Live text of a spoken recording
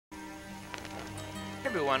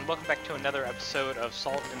everyone, welcome back to another episode of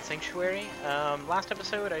Salt and Sanctuary. Last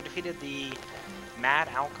episode I defeated the Mad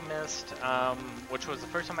Alchemist, which was the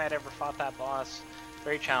first time I had ever fought that boss.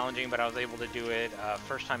 Very challenging, but I was able to do it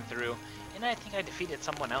first time through. And I think I defeated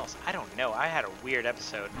someone else. I don't know, I had a weird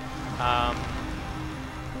episode. I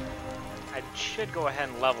should go ahead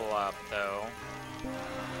and level up though.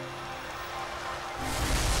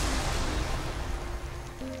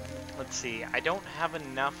 Let's see, I don't have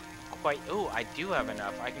enough quite. Oh, I do have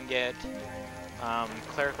enough. I can get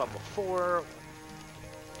cleric level 4.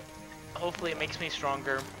 Hopefully it makes me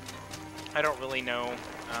stronger. I don't really know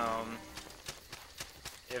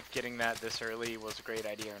if getting that this early was a great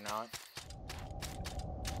idea or not.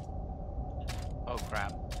 Oh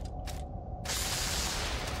crap.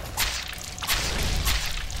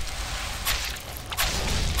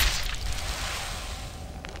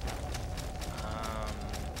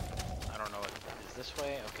 I don't know what is this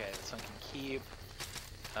way. Okay, this one can keep.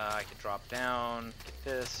 I could drop down, get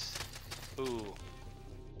this. Ooh,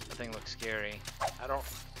 that thing looks scary. I don't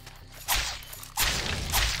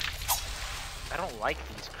like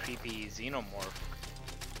these creepy xenomorph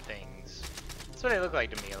things. That's what they look like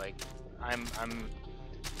to me. Like I'm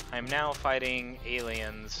now fighting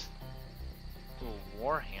aliens. Ooh,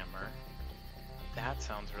 Warhammer. That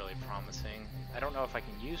sounds really promising. I don't know if I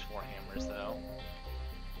can use Warhammers though.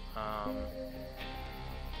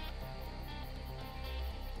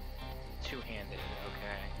 Two-handed,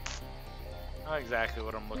 okay. Not exactly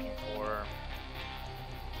what I'm looking for.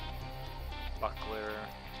 Buckler.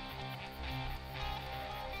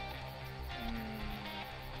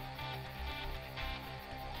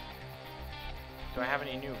 Do I have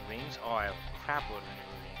any new rings? Oh, I have a crap load of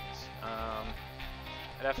new rings. I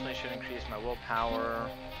definitely should increase my willpower.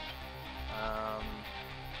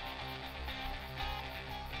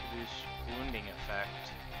 Reduce wounding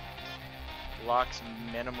effect. Locks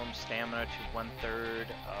minimum stamina to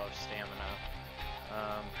 1/3 of stamina.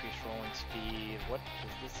 Increase rolling speed. What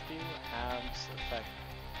does this do? Abs effect.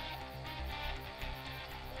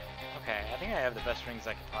 Okay, I think I have the best rings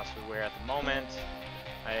I could possibly wear at the moment.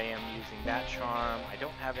 I am using that charm. I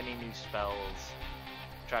don't have any new spells,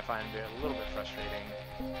 which I find a little bit frustrating.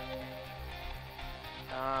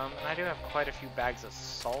 And I do have quite a few bags of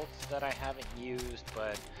salt that I haven't used,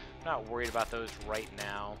 but I'm not worried about those right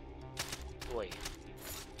now. Boy.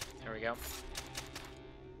 There we go.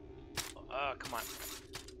 Come on.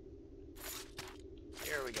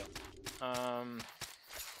 There we go.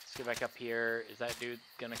 Let's get back up here. Is that dude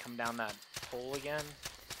gonna come down that pole again?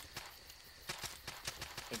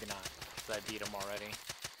 Maybe not, because I beat him already.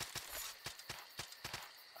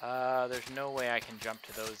 There's no way I can jump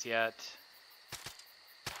to those yet.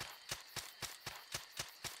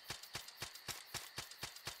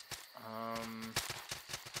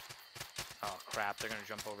 Oh crap, they're gonna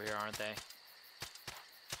jump over here, aren't they?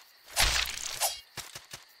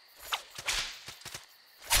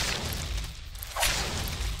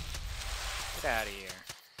 Get out of here.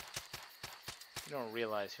 You don't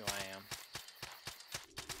realize who I am.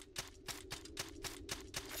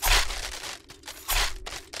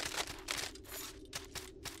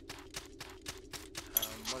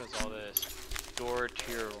 What is all this? Door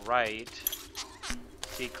to your right.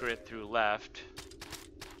 Secret through left.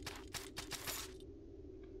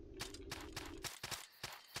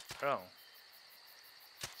 Oh.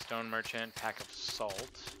 Stone merchant, pack of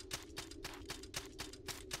salt.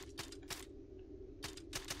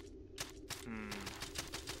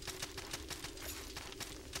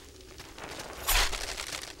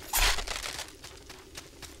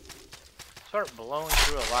 Start blowing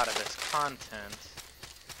through a lot of this content.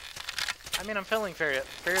 I mean, I'm feeling fairly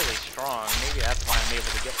strong. Maybe that's why I'm able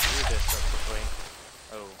to get through this so quickly.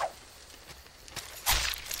 Oh.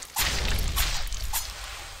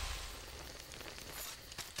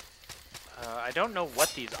 I don't know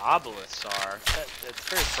what these obelisks are. It's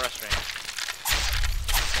very frustrating.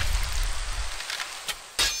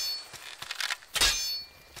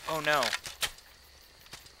 Oh no.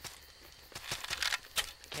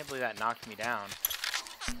 I can't believe that knocked me down.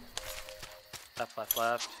 Left, left,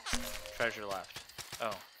 left. Treasure left.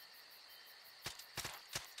 Oh.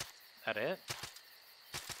 That it?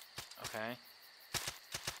 Okay.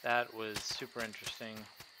 That was super interesting.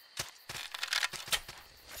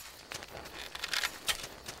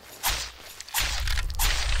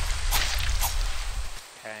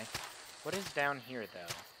 Okay. What is down here, though?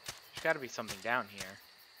 There's got to be something down here.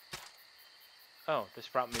 Oh, this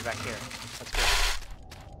brought me back here. That's good.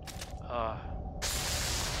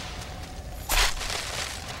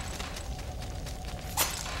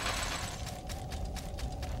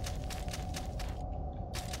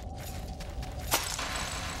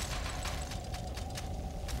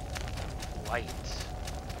 light?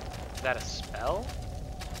 Is that a spell?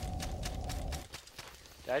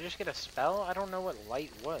 Did I just get a spell? I don't know what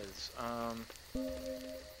light was.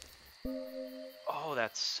 Oh,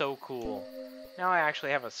 that's so cool. Now I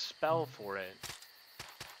actually have a spell for it.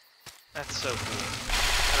 That's so cool.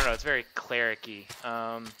 I don't know, it's very cleric-y.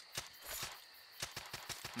 I'm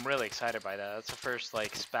really excited by that. That's the first,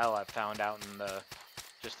 like, spell I've found out in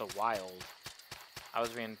just the wild. I was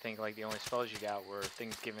beginning to think, like, the only spells you got were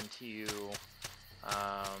things given to you,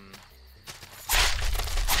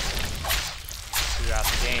 throughout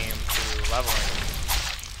the game through leveling.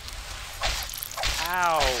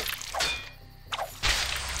 Ow!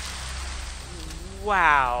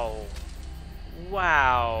 Wow!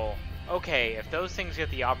 Wow! Okay, if those things get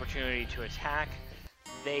the opportunity to attack,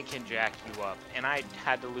 they can jack you up. And I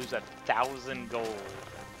had to lose 1,000 gold.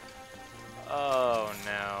 Oh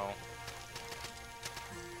no.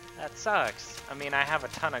 That sucks. I mean, I have a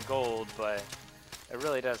ton of gold, but it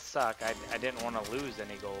really does suck. I didn't want to lose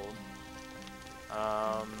any gold.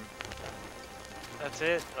 That's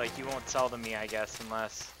it? Like, you won't sell to me, I guess,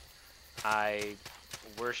 unless I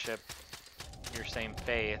worship your same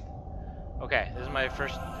faith. Okay, this is my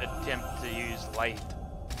first attempt to use light.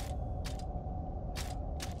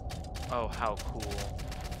 Oh, how cool.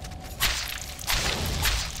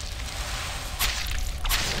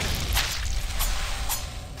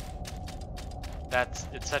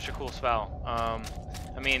 It's such a cool spell.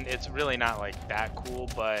 I mean, it's really not like that cool,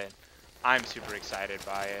 but I'm super excited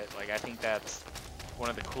by it. Like, I think that's one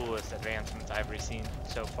of the coolest advancements I've ever seen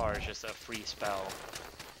so far, is just a free spell.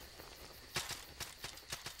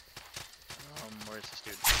 Where's this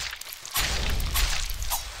dude?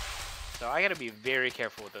 So I gotta be very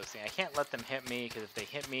careful with those things. I can't let them hit me, because if they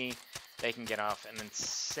hit me, they can get off an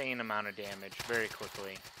insane amount of damage very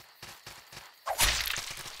quickly.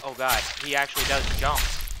 Oh god, he actually does jump.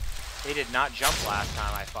 They did not jump last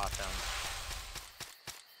time I fought them.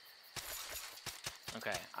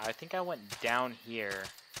 Okay, I think I went down here.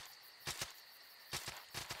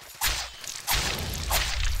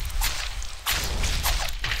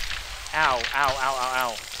 Ow, ow, ow, ow,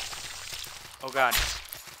 ow. Oh god.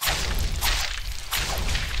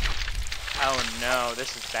 Oh no,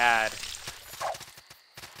 this is bad.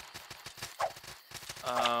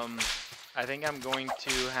 I think I'm going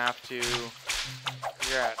to have to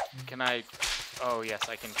figure out, can I, oh yes,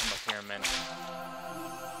 I can come up here a minute.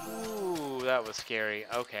 Ooh, that was scary.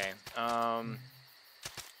 Okay, I'm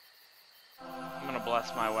gonna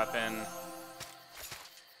bless my weapon.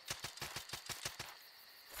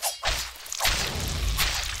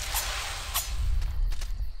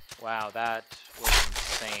 Wow, that was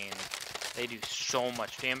insane. They do so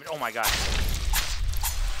much damage. Oh my god.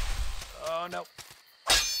 Oh no.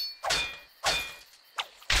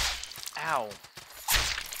 Ow.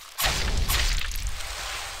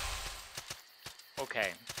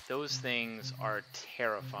 Okay, those things are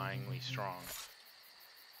terrifyingly strong.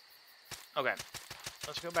 Okay,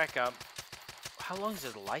 let's go back up. How long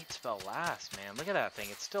does the light spell last, man? Look at that thing,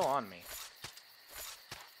 it's still on me.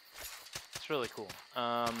 It's really cool.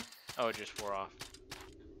 Oh, it just wore off.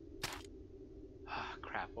 Ah,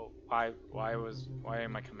 crap. Well, why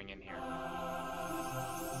am I coming in here?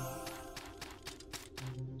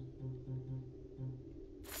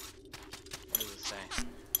 What does it say?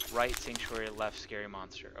 Right sanctuary, left scary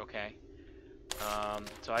monster. Okay.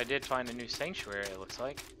 So I did find a new sanctuary, it looks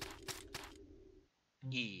like.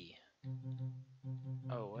 E.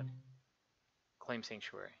 Oh, what? Claim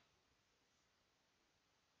sanctuary.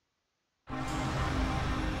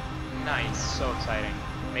 Nice, so exciting.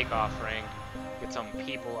 Make offering. Get some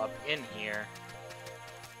people up in here.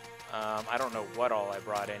 I don't know what all I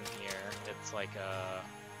brought in here. It's like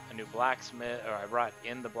a new blacksmith, or I brought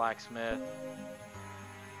in the blacksmith.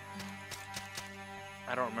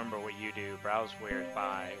 I don't remember what you do. Browse wares,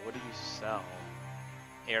 buy. What do you sell?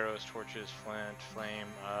 Arrows, torches, flint, flame.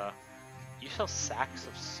 You sell sacks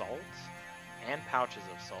of salt and pouches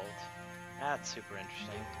of salt. That's super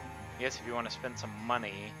interesting. I guess if you want to spend some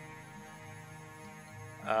money.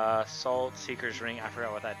 Salt, Seeker's Ring, I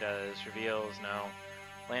forgot what that does. Reveals, no.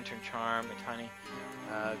 Lantern Charm, a tiny,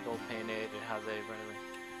 gold painted, it has a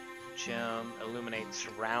gem, illuminate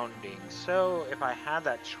surroundings. So, if I had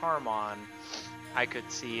that charm on, I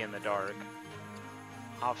could see in the dark.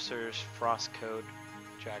 Officer's Frost Coat,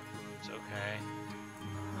 Jack Boots, okay.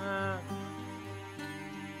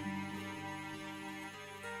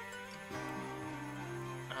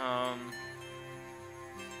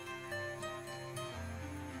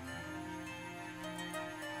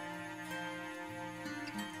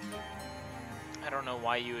 I don't know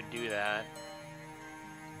why you would do that.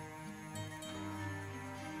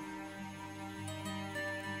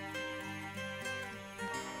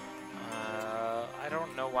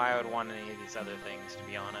 why I would want any of these other things, to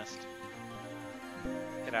be honest.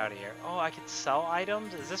 Get out of here. Oh, I could sell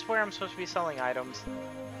items? Is this where I'm supposed to be selling items?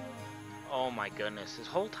 Oh my goodness, this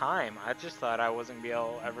whole time, I just thought I wasn't going to be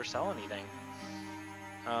able to ever sell anything.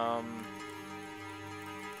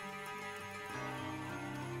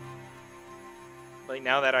 Like,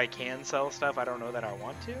 now that I can sell stuff, I don't know that I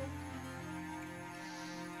want to.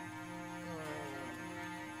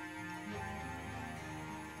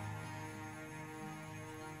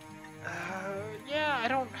 Yeah, I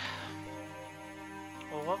don't...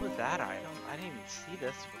 Well, what was that item? I didn't even see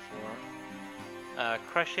this before.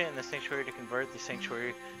 Crush it in the sanctuary to convert the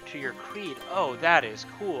sanctuary to your creed. Oh, that is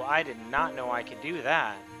cool. I did not know I could do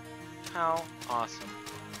that. How awesome.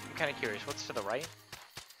 I'm kind of curious. What's to the right?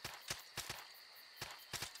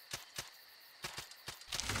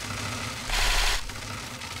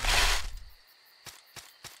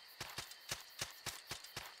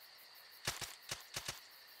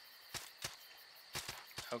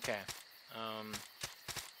 Okay.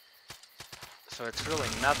 So it's really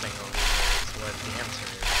nothing over here is what the answer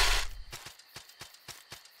is.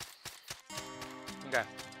 Okay.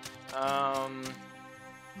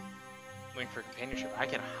 Waiting for companionship. I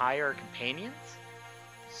can hire companions?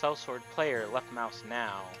 Sellsword player, left mouse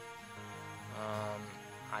now.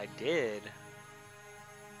 I did.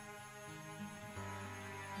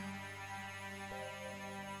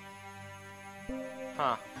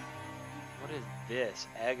 Huh. What is this?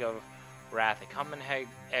 Egg of Wrath. A common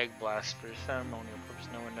egg blast for ceremonial purpose.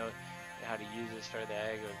 No one knows how to use it. Start the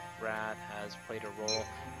Egg of Wrath has played a role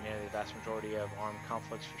in nearly the vast majority of armed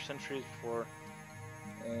conflicts for centuries before.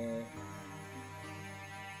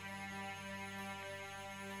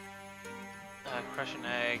 Crush an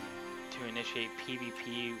egg to initiate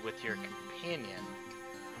PvP with your companion.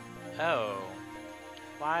 Oh.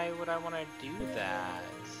 Why would I want to do that?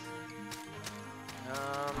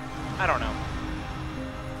 I don't know.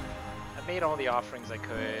 I've made all the offerings I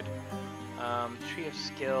could. Tree of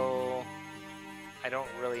Skill. I don't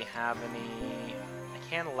really have any. I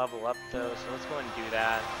can level up though, so let's go ahead and do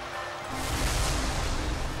that.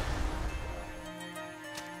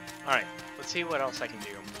 Alright, let's see what else I can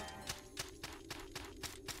do.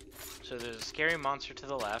 So there's a scary monster to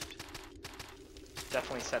the left.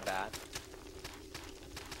 Definitely said that.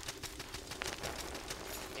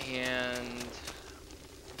 And...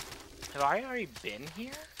 have I already been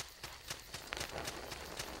here?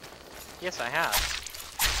 Yes, I have.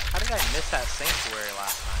 How did I miss that sanctuary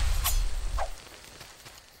last time?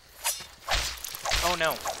 Oh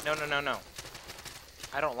no. No, no, no, no.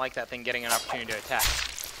 I don't like that thing getting an opportunity to attack.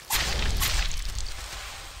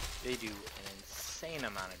 They do an insane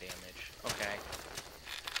amount of damage. Okay.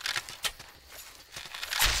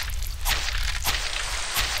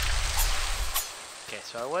 Okay,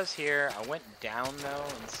 so I was here. I went down though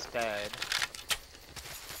instead.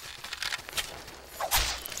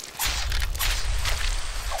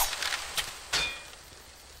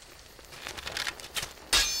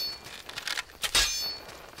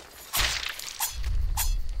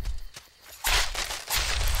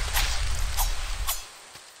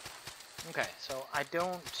 Okay, so I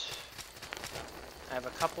have a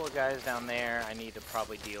couple of guys down there I need to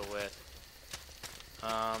probably deal with.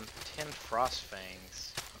 10 frost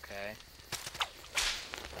fangs. Okay.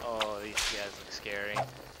 Oh, these guys look scary. I'm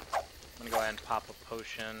gonna go ahead and pop a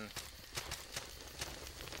potion.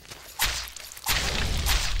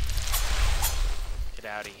 Get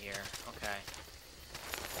out of here. Okay.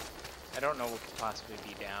 I don't know what could possibly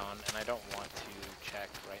be down, and I don't want to check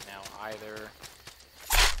right now either.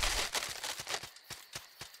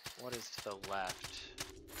 What is to the left?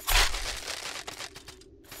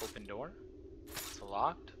 Open door? It's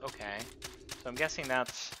locked? Okay. So I'm guessing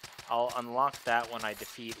that's... I'll unlock that when I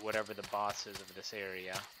defeat whatever the boss is of this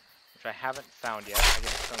area. Which I haven't found yet. I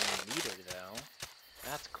get a stone meter though.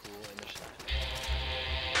 That's cool. And there's that.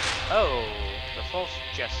 Oh! The false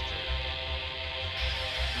Jester.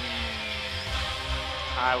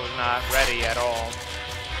 I was not ready at all.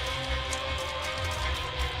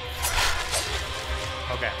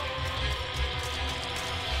 Okay.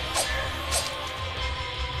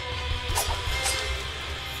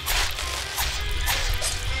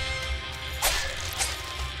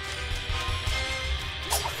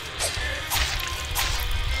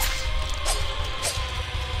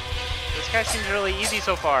 This guy seems really easy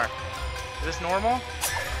so far. Is this normal?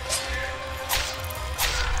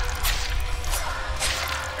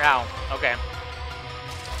 Ow. Okay.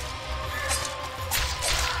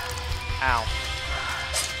 Ow.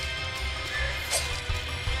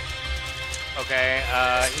 Okay,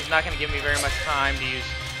 he's not going to give me very much time to use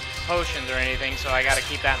potions or anything, so I got to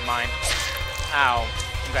keep that in mind. Ow.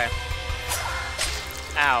 Okay.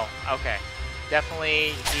 Ow. Okay.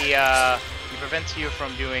 Definitely, he prevents you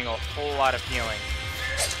from doing a whole lot of healing.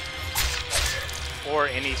 Or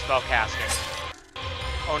any spell casting.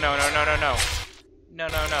 Oh, no, no, no, no, no. No,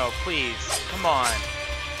 no, no, please. Come on.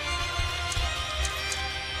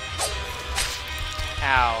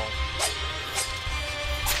 Ow.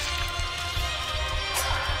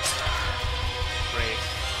 Great.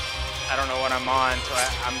 I don't know what I'm on, so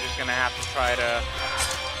I'm just gonna have to try to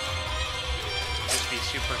just be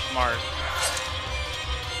super smart.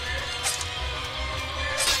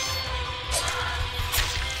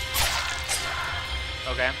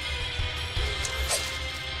 Okay.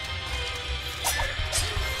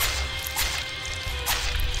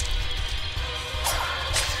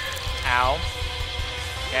 Ow.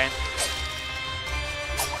 Okay.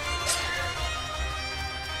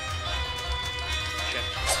 Shit.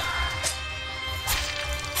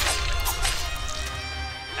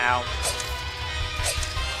 Ow.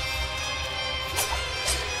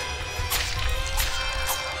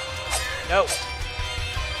 No.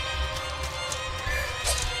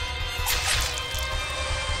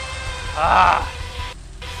 Ah!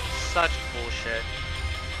 Such bullshit.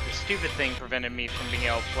 The stupid thing prevented me from being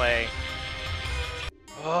able to play.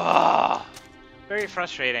 Oh, very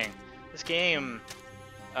frustrating. This game,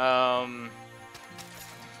 I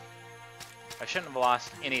shouldn't have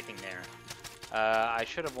lost anything there. I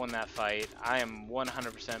should have won that fight. I am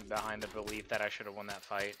 100% behind the belief that I should have won that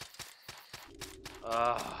fight.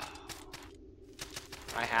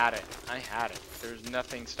 I had it. I had it. There's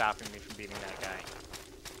nothing stopping me from beating that guy.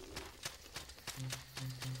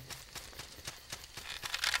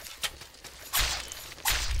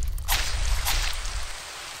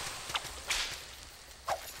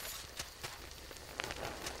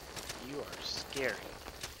 You are scary.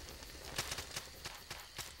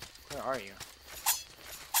 Where are you?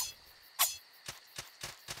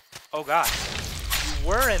 Oh god. You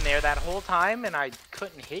were in there that whole time and I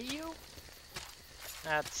couldn't hit you?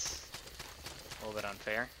 That's a little bit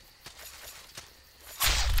unfair.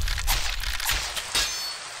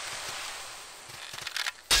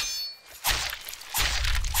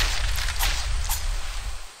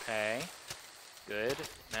 Okay. Good.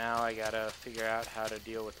 Now I gotta figure out how to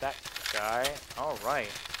deal with that guy. Alright.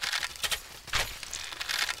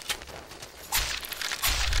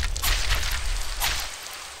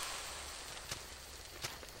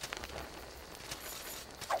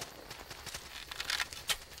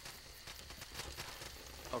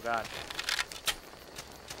 Oh god.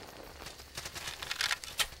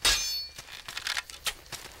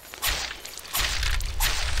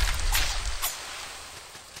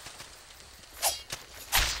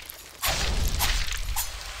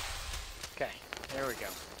 Okay, there we go.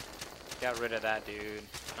 Got rid of that dude.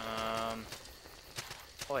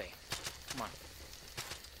 Oi, come on.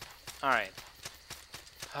 Alright.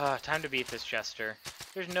 Time to beat this Jester.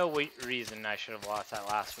 There's no reason I should have lost that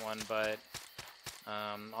last one, but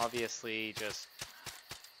obviously just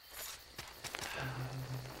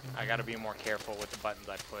I gotta be more careful with the buttons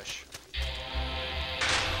I push.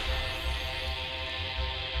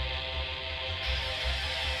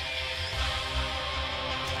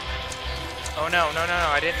 Oh no, no, no, no,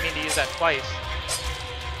 I didn't mean to use that twice.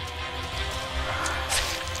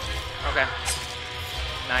 Okay.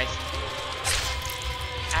 Nice.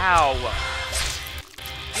 Ow!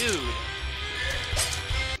 Dude!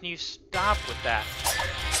 Can you stop with that?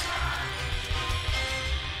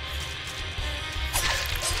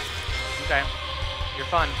 Okay. You're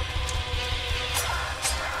fun.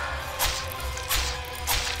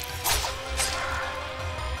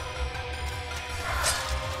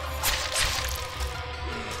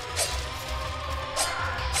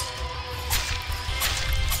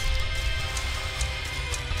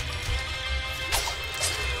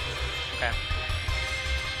 Okay.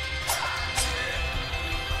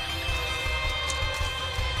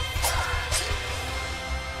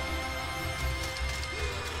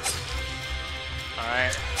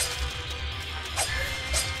 Alright.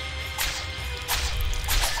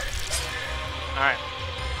 Alright.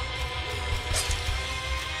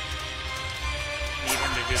 Need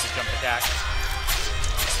him to do the jump attack.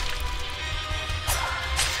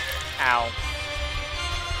 Ow.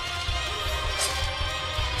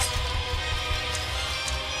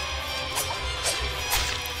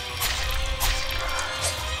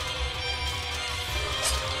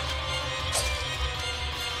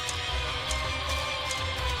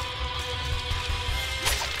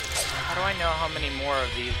 How do I know how many more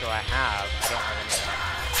of these do I have? I don't have any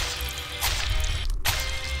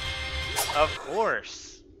more. Of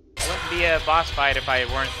course. It wouldn't be a boss fight if I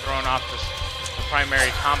weren't thrown off the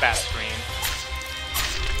primary combat screen.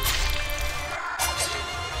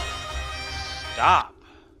 Stop.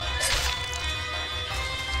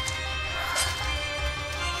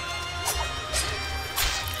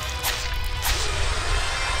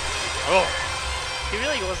 Oh, he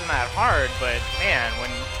really wasn't that hard, but man,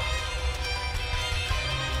 when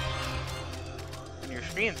your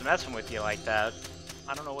screen's messing with you like that,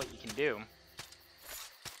 I don't know what you can do.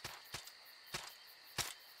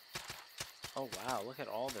 Oh wow, look at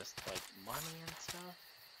all this like money and stuff.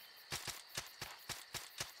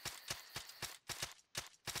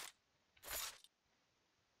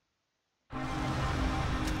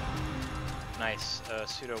 Nice,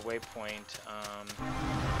 pseudo waypoint.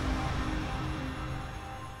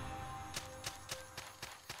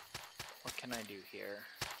 What can I do here?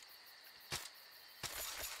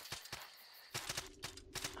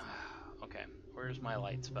 Okay, where's my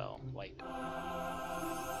light spell? Light.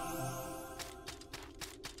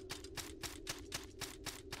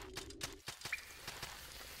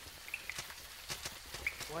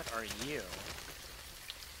 What are you?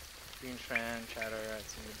 Green strand, chatter, that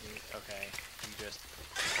seems to be... Okay, you just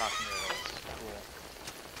talking riddles. Cool.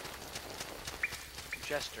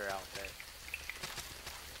 Jester outfit.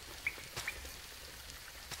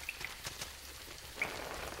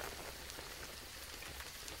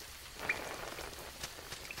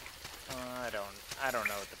 I don't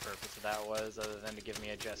know what the purpose of that was, other than to give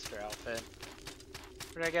me a Jester outfit.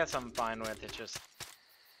 But I guess I'm fine with it, just...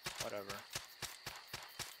 whatever.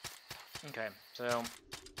 Okay, so...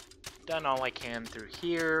 done all I can through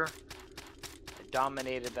here. I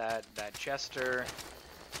dominated that Jester.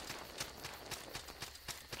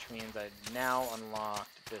 Which means I now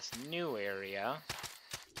unlocked this new area.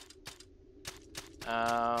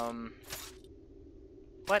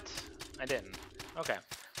 What? I didn't. Okay.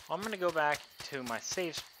 Well, I'm gonna go back to my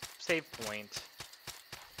save point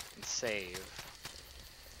and save.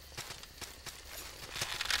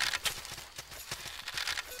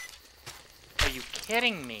 Are you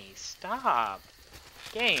kidding me? Stop!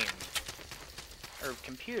 Game. Or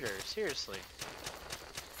computer, seriously.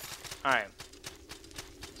 Alright.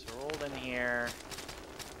 So rolled in here.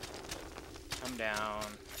 Come down.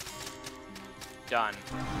 Done.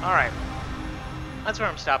 Alright. That's where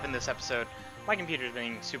I'm stopping this episode. My computer's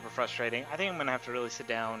being super frustrating. I think I'm gonna have to really sit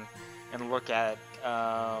down and look at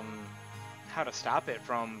how to stop it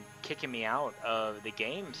from kicking me out of the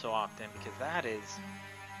game so often, because that is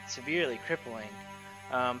severely crippling.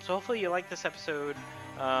 So hopefully you like this episode.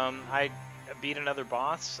 I beat another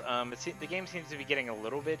boss. The game seems to be getting a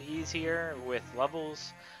little bit easier with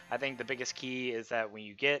levels. I think the biggest key is that when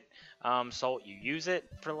you get salt, you use it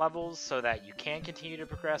for levels so that you can continue to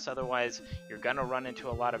progress. Otherwise, you're gonna run into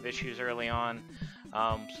a lot of issues early on.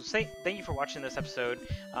 So thank you for watching this episode.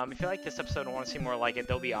 If you like this episode and want to see more like it,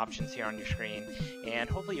 there'll be options here on your screen. And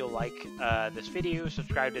hopefully you'll like this video,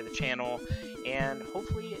 subscribe to the channel, and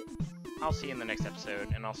hopefully I'll see you in the next episode.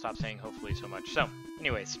 And I'll stop saying hopefully so much. So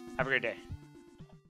anyways, have a great day.